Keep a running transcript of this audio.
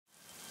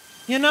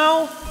You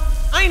know,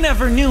 I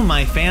never knew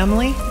my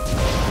family.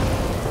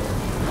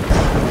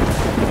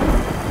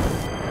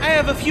 I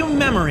have a few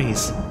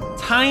memories,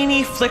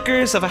 tiny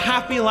flickers of a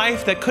happy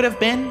life that could have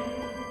been,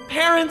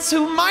 parents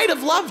who might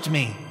have loved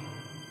me.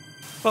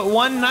 But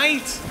one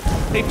night,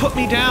 they put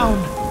me down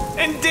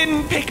and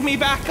didn't pick me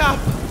back up.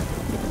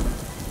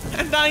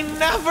 And I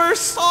never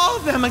saw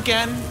them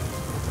again.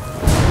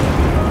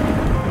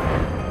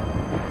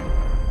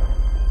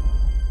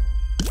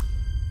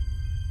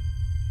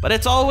 But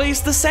it's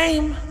always the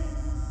same.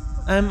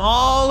 I'm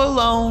all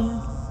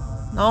alone.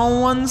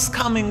 No one's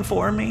coming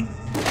for me.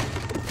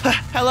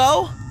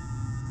 Hello?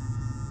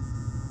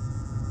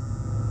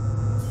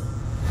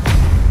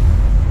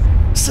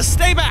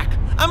 Stay back!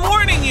 I'm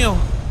warning you!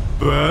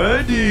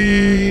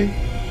 Buddy!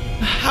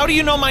 How do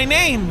you know my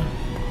name?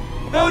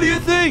 How do you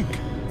think?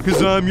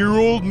 'Cause I'm your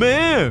old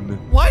man.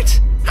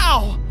 What?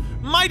 How?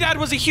 My dad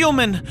was a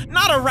human,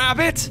 not a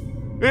rabbit!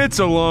 It's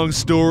a long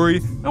story,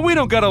 and we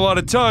don't got a lot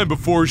of time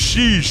before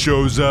she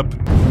shows up.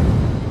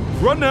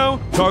 Run now,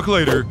 talk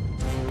later.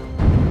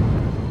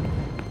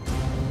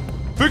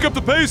 Pick up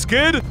the pace,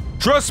 kid!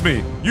 Trust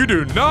me, you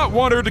do not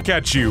want her to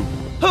catch you.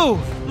 Who?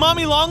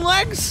 Mommy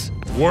Longlegs?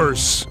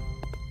 Worse.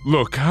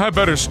 Look, I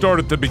better start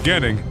at the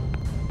beginning.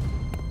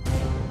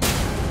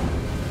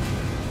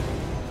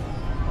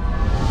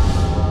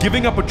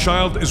 Giving up a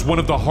child is one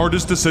of the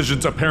hardest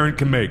decisions a parent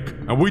can make,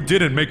 and we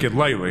didn't make it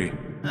lightly.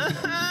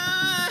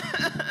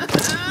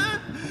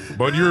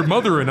 But your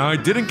mother and I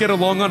didn't get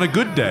along on a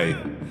good day.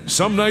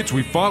 Some nights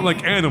we fought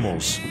like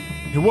animals.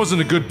 It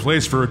wasn't a good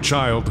place for a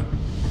child.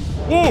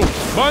 Whoa!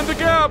 Mind the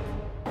gap!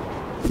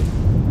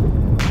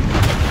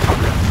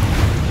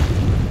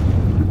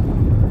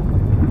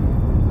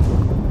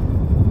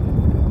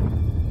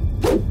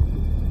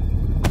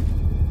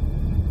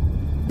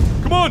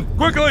 Come on,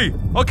 quickly!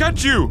 I'll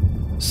catch you!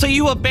 So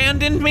you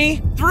abandoned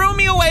me? Threw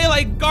me away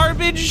like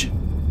garbage?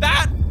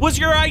 That was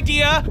your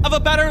idea of a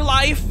better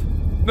life?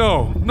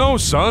 No,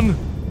 son.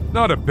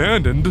 Not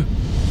abandoned.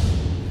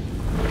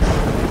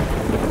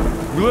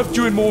 We left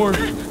you in more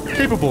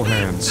capable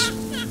hands,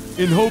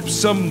 in hopes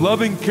some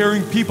loving,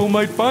 caring people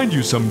might find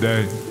you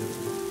someday.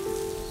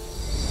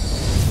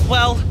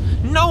 Well,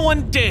 no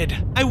one did.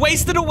 I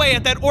wasted away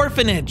at that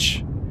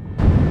orphanage.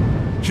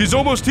 She's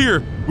almost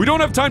here. We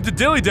don't have time to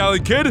dilly-dally,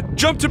 kid.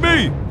 Jump to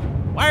me!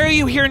 Why are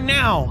you here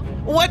now?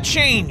 What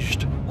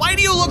changed? Why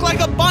do you look like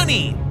a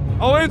bunny?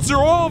 I'll answer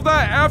all of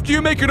that after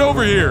you make it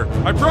over here.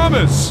 I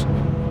promise.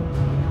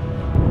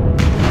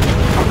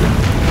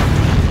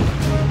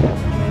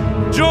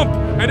 Jump,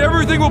 and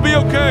everything will be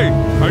okay.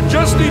 I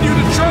just need you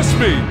to trust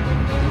me.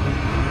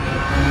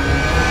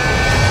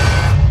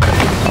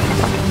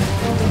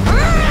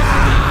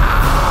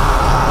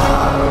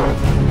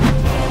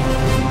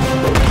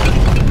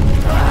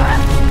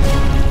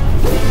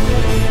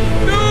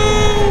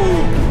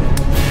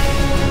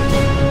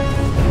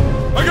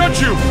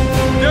 You!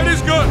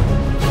 Daddy's gun!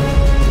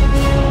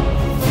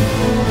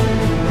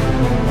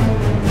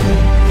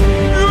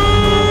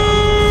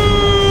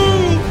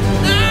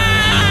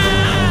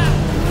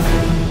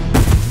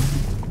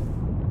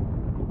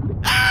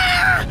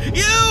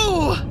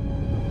 You!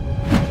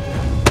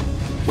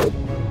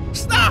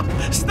 Stop!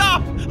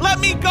 Stop! Let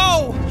me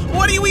go!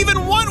 What do you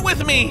even want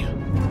with me?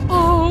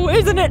 Oh,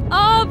 isn't it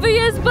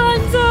obvious,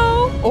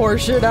 Bunzo? Or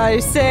should I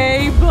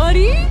say,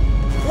 buddy?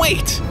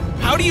 Wait!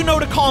 How do you know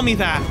to call me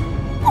that?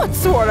 What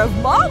sort of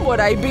mom would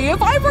I be if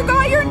I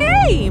forgot your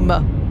name?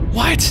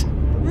 What?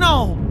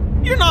 No,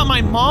 you're not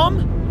my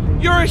mom.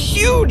 You're a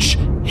huge,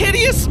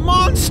 hideous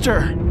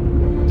monster.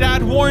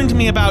 Dad warned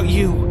me about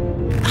you.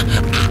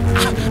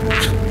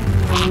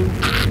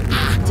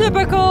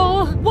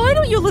 Typical. Why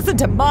don't you listen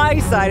to my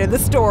side of the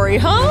story,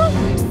 huh?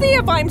 See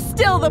if I'm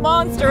still the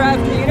monster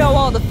after you know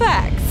all the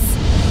facts.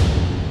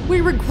 We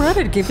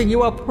regretted giving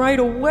you up right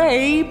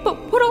away,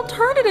 but what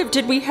alternative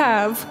did we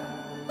have?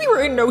 We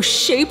were in no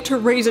shape to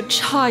raise a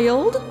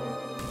child.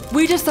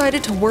 We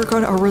decided to work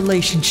on our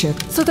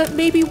relationship so that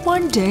maybe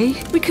one day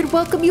we could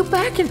welcome you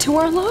back into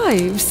our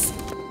lives.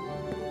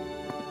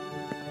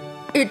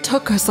 It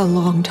took us a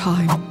long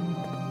time.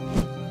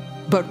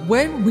 But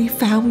when we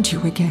found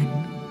you again,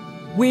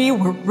 we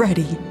were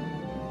ready.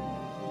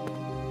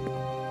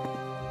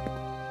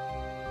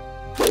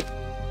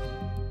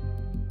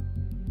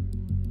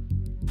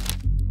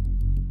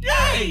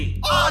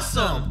 Yay!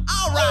 Awesome!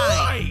 All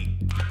right!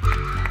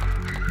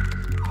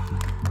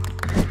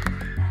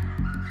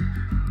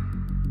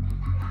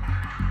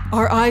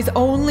 Our eyes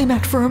only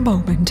met for a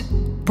moment,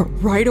 but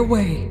right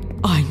away,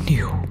 I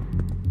knew.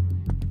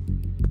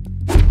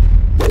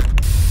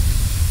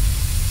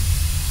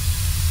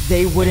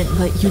 They wouldn't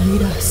let you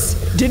meet us,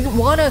 didn't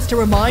want us to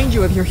remind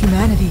you of your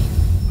humanity.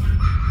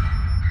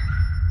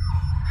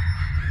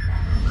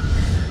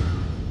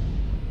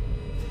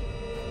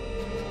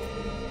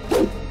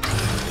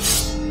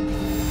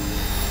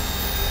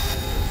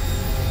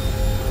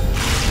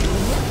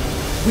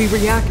 We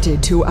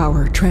reacted to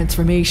our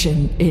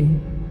transformation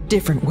in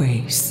different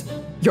ways.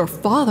 Your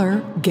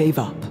father gave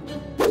up.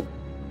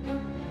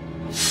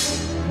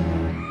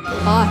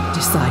 I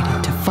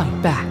decided to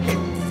fight back.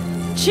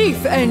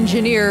 Chief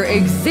Engineer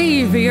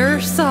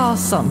Xavier saw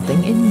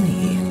something in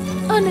me,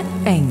 an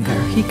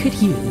anger he could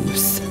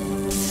use.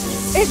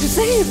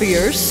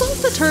 Xavier sought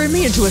to turn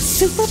me into a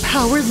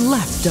superpowered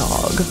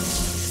lapdog,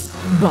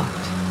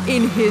 but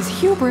in his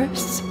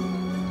hubris,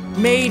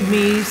 made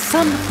me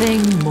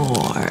something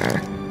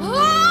more.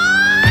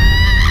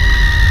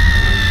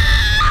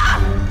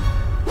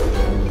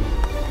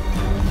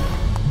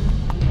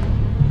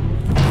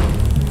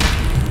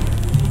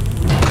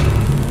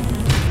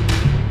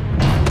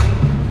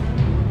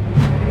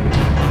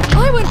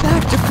 I went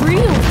back to free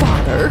your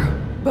father,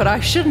 but I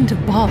shouldn't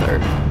have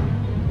bothered.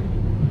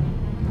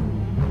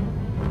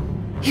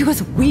 He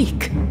was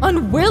weak,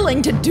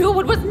 unwilling to do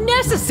what was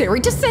necessary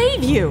to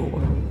save you.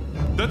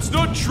 That's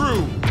not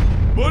true!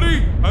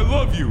 Buddy, I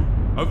love you.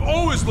 I've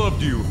always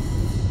loved you.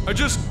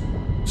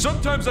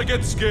 Sometimes I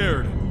get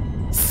scared.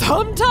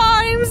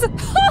 Sometimes?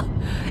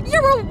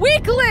 You're a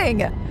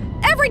weakling!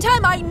 Every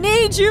time I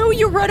need you,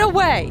 you run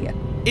away.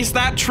 Is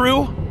that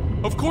true?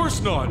 Of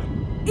course not.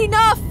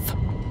 Enough!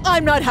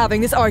 I'm not having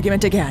this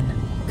argument again.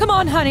 Come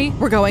on, honey,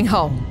 we're going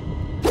home.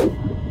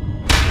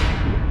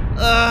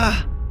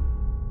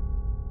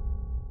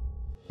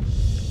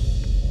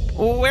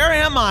 Where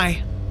am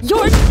I?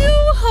 Your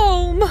new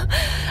home!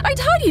 I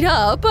tidied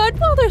up, but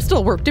well, there's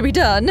still work to be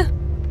done.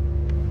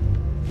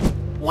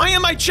 Why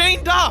am I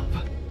chained up?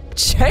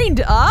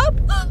 Chained up?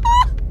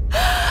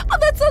 Oh,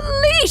 that's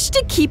a leash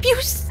to keep you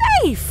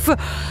safe.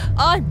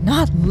 I'm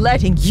not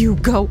letting you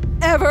go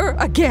ever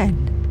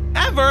again.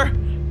 Ever?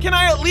 Can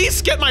I at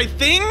least get my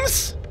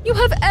things? You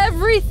have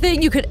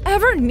everything you could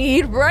ever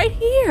need right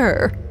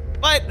here.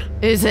 But...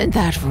 Isn't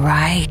that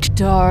right,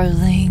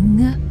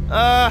 darling?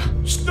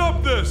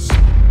 Stop this!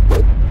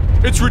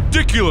 It's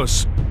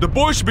ridiculous! The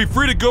boy should be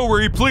free to go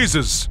where he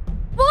pleases.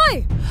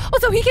 Why? Oh,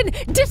 so he can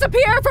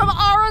disappear from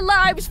our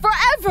lives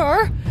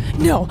forever?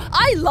 No,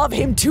 I love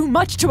him too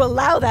much to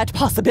allow that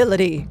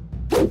possibility.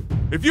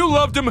 If you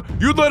loved him,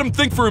 you'd let him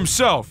think for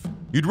himself.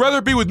 You'd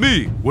rather be with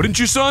me, wouldn't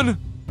you, son?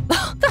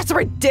 That's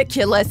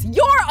ridiculous.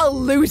 You're a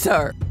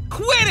loser.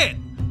 Quit it!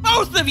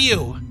 Both of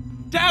you!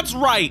 Dad's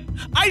right.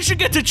 I should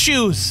get to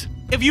choose.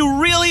 If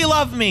you really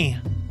love me,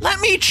 let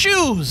me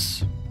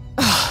choose.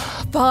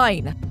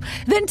 Fine.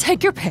 Then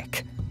take your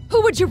pick.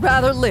 Who would you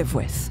rather live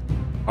with?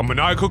 A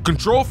maniacal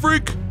control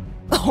freak?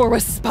 Or a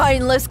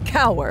spineless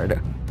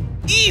coward?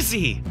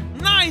 Easy!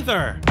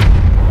 Neither!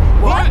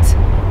 What?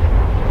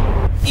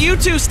 You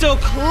two still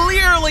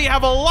clearly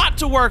have a lot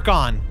to work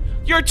on.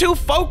 You're too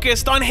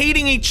focused on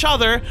hating each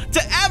other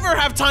to ever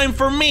have time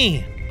for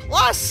me.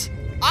 Plus,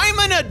 I'm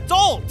an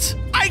adult.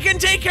 I can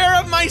take care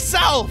of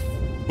myself.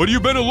 But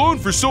you've been alone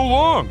for so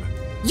long.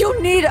 You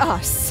need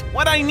us.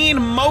 What I need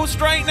most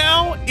right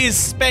now is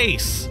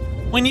space.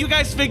 When you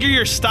guys figure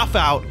your stuff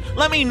out,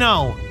 let me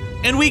know.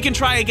 And we can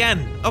try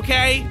again,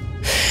 okay?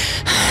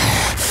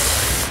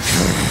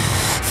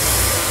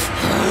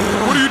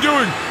 What are you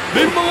doing?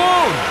 Leave him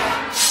alone!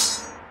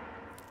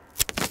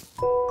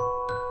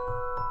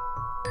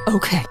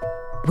 Okay.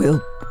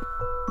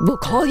 We'll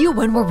call you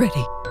when we're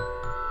ready.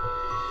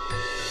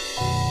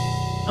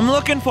 I'm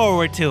looking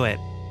forward to it.